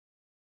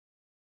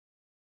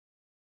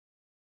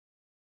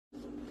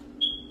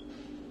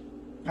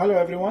Hello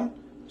everyone.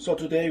 So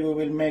today we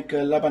will make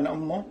Laban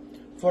Emmo.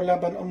 For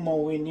Laban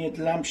Emmo we need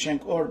lamb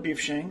shank or beef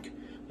shank,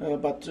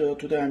 but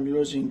today I'm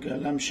using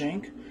lamb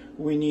shank.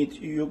 We need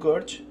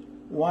yogurt,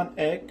 1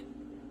 egg,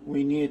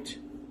 we need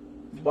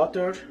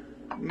butter,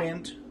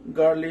 mint,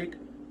 garlic,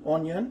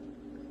 onion,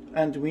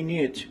 and we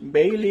need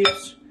bay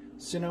leaves,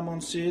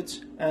 cinnamon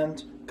seeds,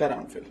 and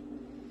karanfil.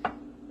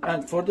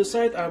 And for the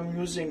side I'm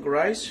using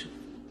rice.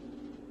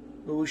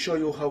 We will show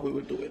you how we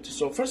will do it.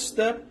 So first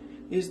step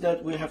is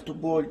that we have to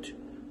boil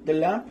the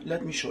lamb.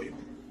 Let me show you.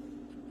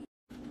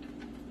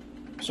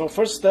 So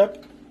first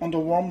step, on the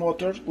warm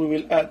water we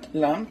will add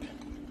lamb.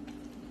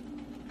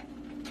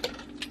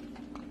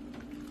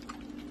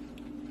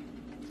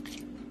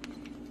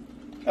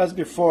 As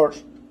before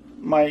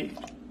my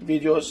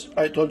videos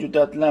I told you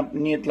that lamb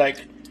need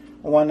like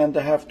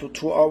 1.5 to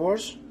 2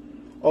 hours.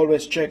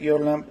 Always check your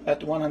lamb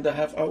at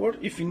 1.5 hours.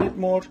 If you need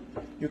more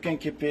you can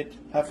keep it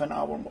half an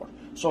hour more.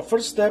 So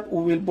first step,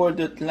 we will boil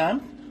the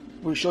lamb.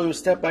 We'll show you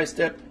step by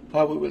step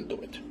how we will do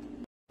it.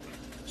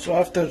 So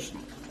after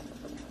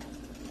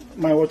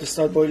my water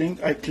start boiling,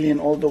 I clean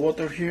all the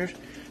water here.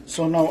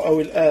 So now I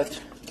will add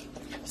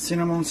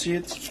cinnamon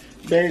seeds,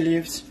 bay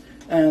leaves,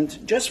 and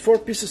just 4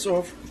 pieces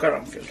of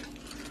karanfil.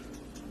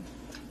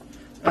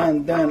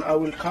 And then I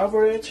will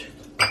cover it,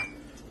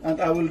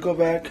 and I will go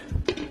back,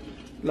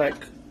 like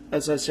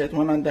as I said,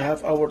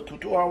 1.5 hours to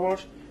 2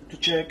 hours to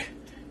check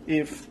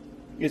if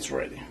it's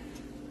ready.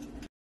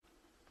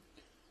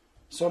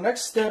 So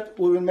next step,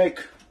 we will make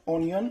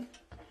onion.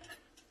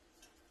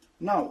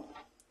 Now,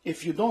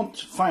 if you don't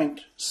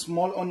find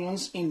small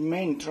onions in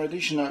main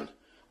traditional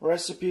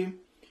recipe,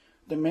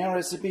 the main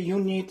recipe, you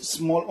need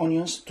small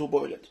onions to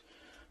boil it.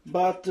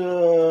 But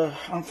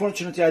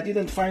unfortunately, I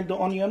didn't find the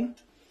onion.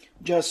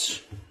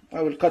 Just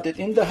I will cut it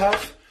in the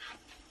half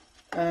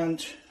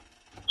and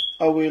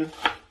I will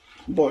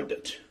boil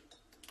it.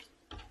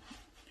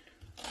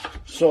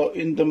 So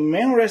in the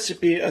main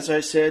recipe, as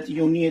I said,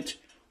 you need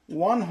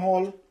 1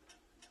 whole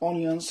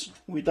onions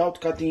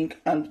without cutting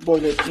and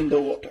boil it in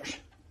the water.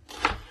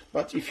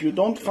 But if you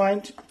don't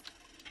find,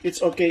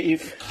 it's okay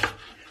if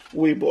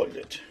we boil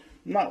it.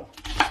 Now,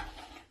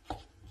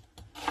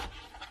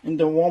 in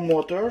the warm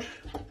water,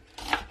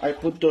 I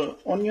put the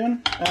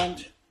onion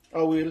and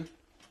I will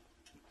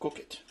cook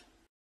it.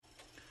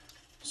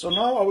 So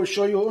now I will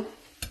show you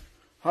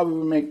how we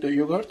will make the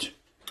yogurt.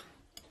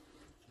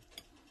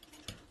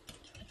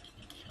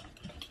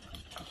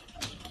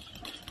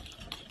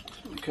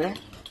 Okay.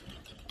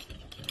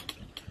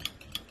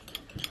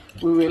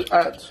 We will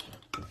add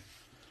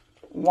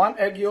 1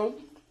 egg yolk,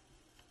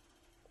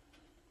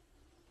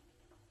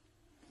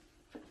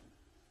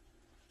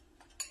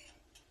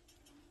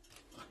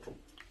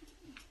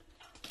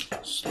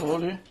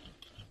 slowly,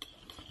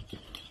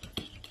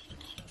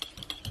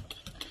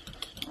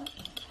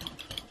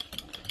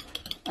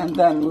 and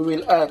then we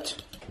will add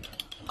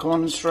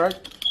cornstarch.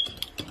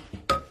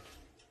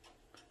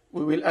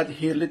 We will add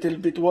here little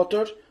bit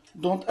water.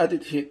 Don't add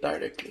it here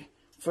directly.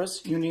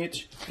 First you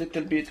need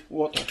little bit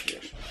water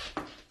here.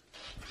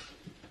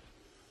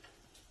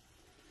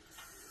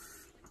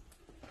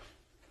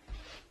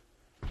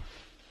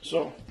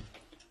 So,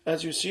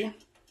 as you see,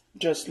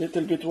 just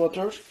little bit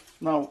water.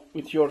 Now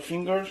with your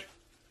finger,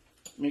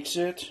 mix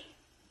it.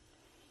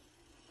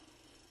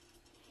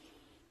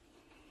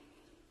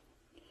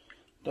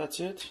 That's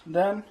it.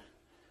 Then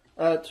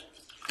add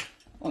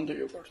on the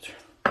yogurt.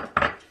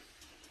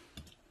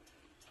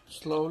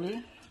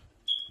 Slowly.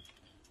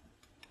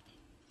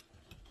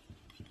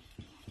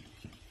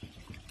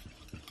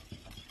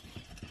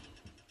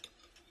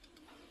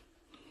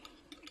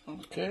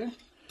 Okay.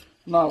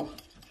 Now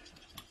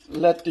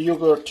let the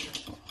yogurt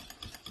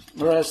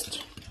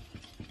rest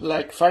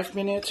like 5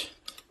 minutes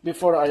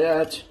before I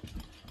add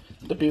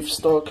the beef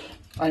stock,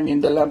 I mean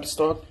the lamb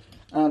stock,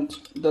 and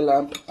the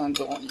lamb and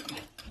the onion.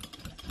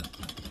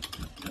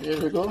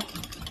 Here we go.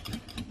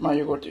 My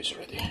yogurt is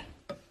ready.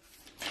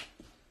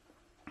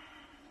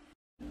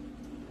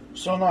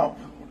 So now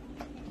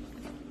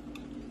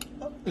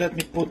let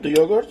me put the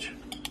yogurt.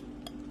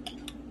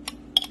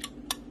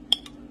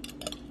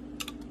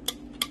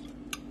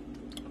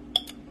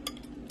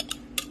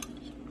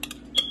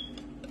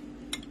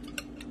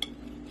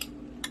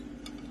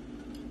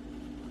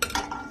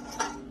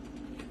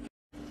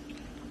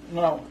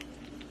 Now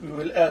we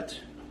will add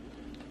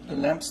the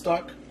lamb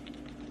stock.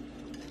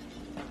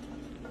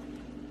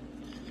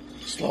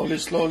 Slowly,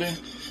 slowly.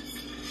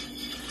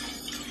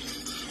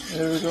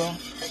 There we go.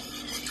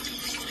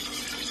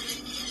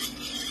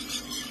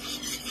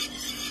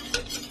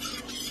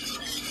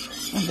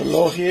 On the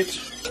low heat.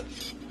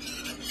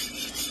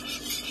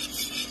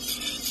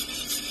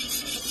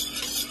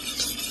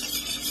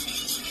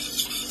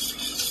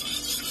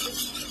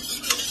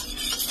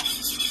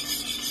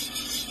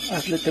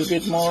 Add a little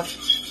bit more.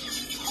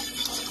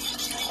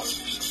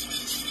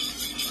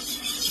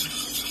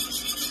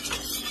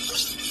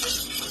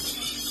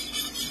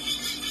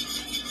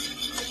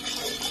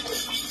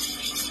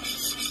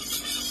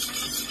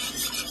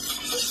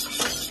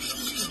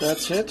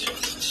 That's it.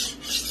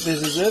 This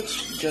is it.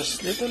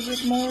 Just a little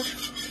bit more.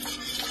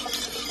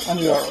 and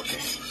we are okay.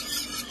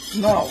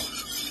 Now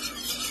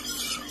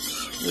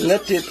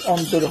let it on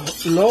the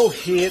low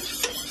heat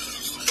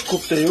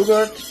cook the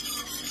yogurt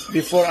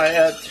before I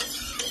add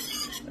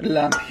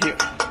lamb here.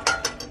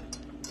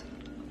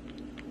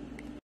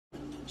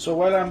 So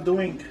while I'm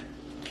doing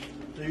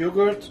the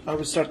yogurt, I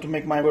will start to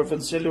make my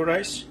vermicelli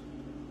rice.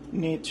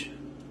 Need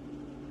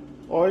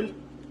oil,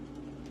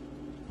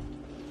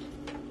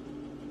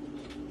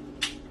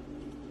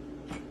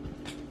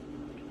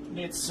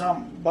 need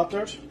some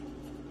butter,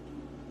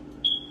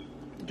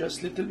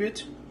 just a little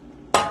bit,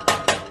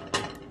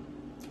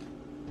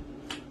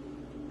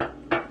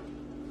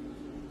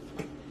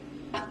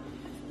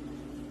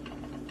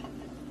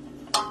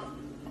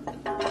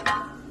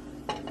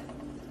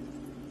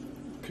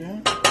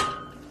 okay.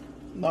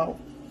 Now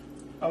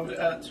I will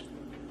add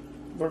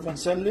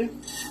vermicelli,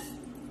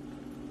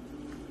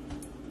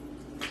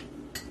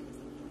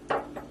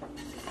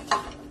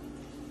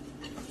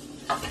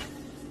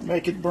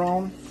 make it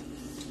brown.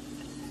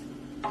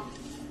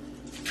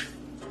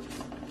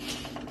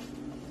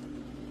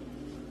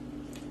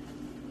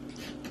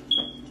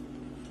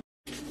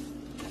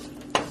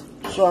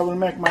 So I will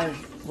make my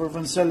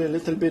vermicelli a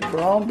little bit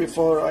brown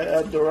before I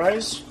add the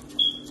rice.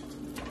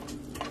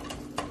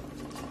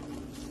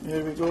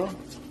 Here we go.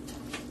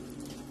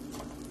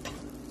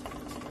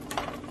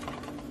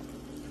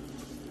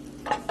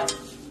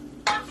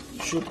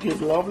 Should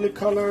give lovely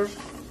color.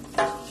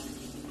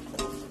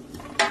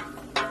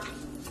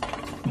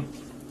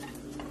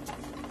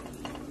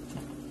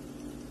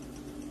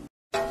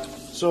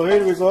 So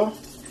here we go.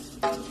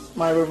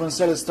 My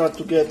vermicelli start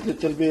to get a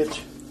little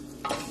bit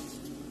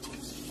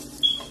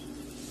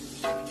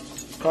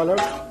color.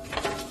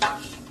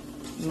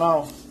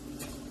 Now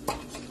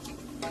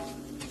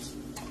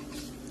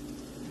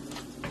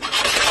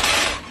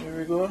here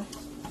we go.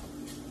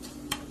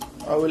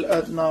 I will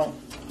add now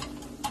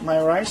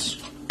my rice.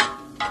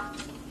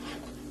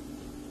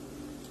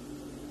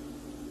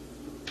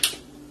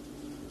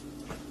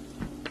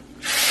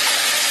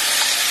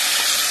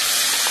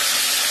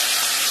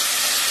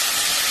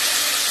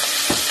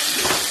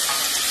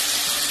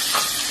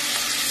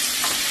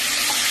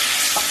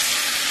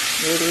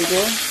 There we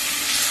go.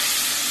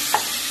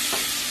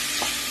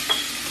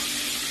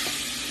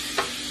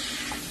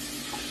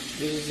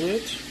 This is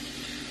it.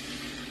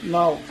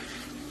 Now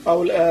I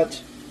will add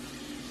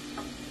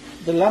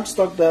the lamb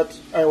stock that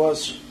I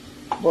was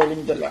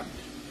boiling the lamb.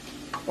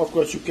 Of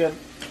course you can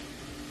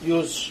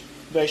use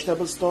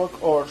vegetable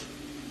stock or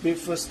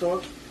beef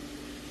stock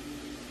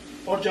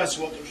or just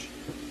water.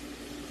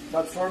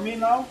 But for me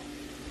now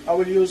I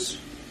will use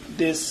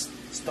this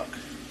stock.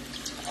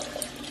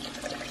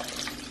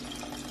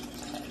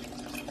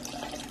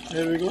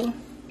 There we go.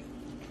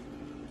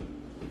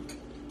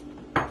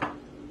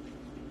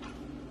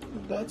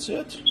 That's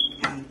it.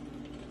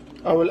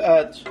 I will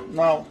add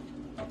now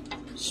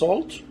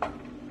salt.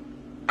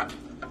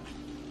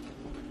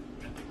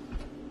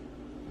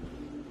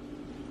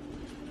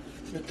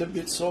 Little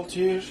bit salt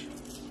here.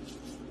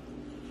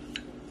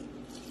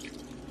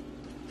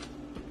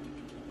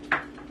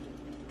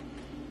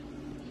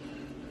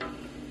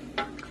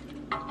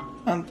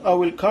 And I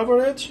will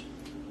cover it.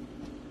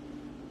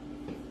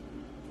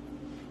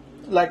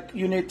 Like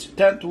you need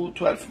 10 to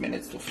 12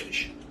 minutes to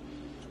finish.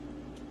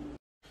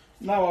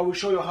 Now I will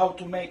show you how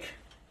to make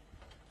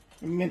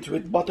mint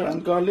with butter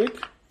and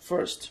garlic.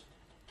 First,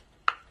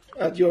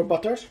 add your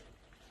butter.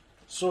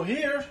 So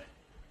here,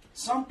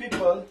 some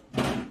people,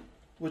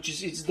 which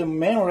is it's the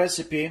main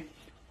recipe,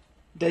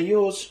 they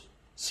use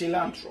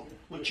cilantro,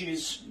 which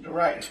is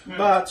right,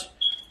 but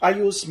I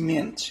use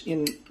mint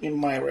in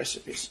my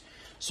recipes.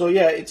 So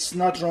yeah, it's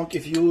not wrong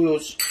if you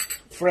use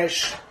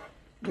fresh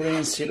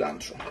green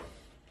cilantro.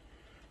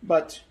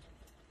 But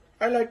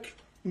I like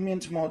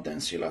mint more than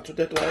cilantro,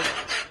 that's why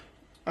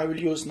I will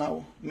use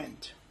now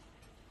mint.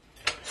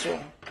 So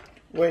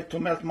wait to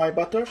melt my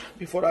butter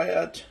before I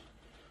add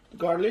the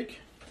garlic.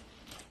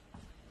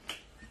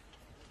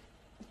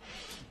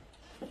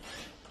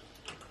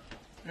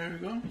 There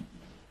we go.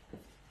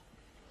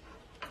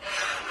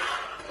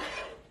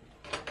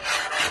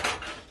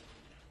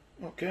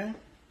 Okay,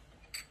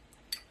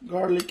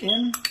 garlic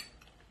in.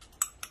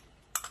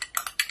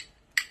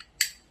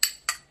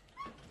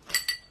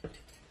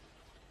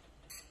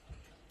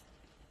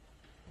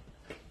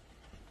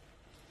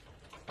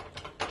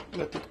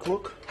 Let it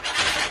cook.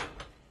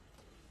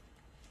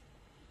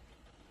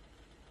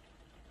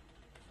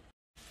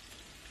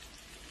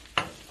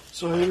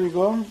 So here we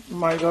go.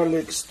 My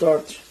garlic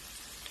start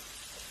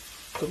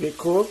to be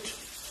cooked.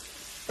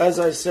 As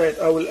I said,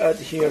 I will add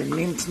here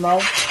mint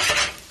now.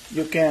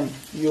 You can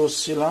use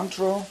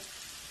cilantro.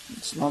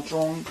 It's not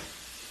wrong.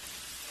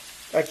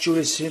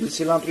 Actually,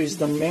 cilantro is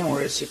the main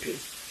recipe.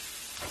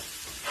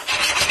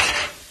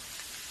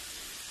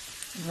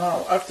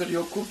 Now, after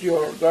you cook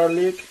your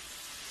garlic,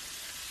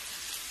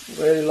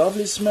 very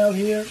lovely smell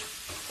here.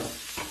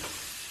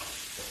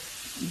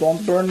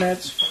 Don't burn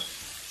it.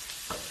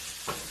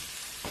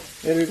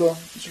 Here we go,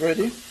 it's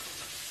ready.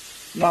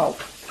 Now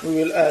we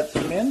will add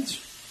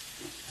mint.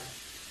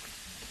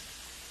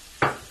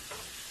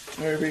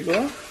 Here we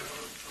go.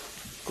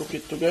 Cook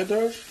it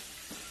together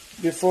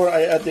before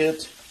I add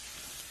it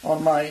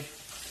on my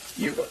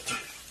yogurt.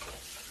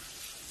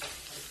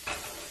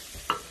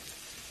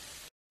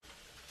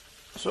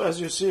 So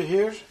as you see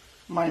here,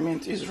 my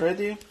mint is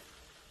ready.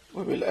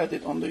 We will add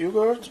it on the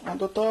yogurt on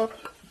the top.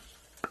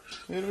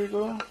 Here we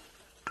go.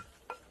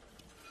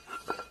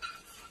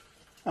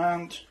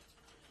 And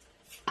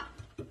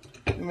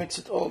mix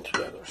it all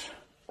together.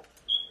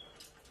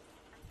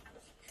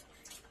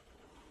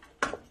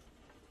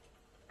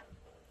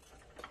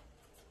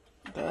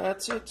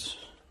 That's it.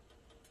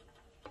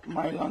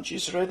 My lunch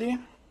is ready.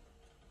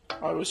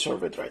 I will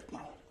serve it right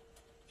now.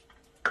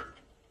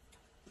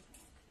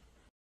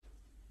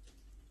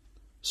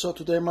 So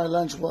today my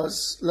lunch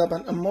was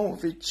Laban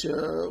Emmo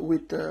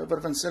with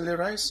vermicelli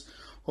rice.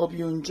 Hope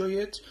you enjoy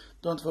it.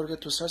 Don't forget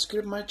to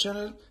subscribe my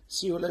channel.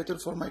 See you later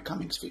for my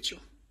coming video.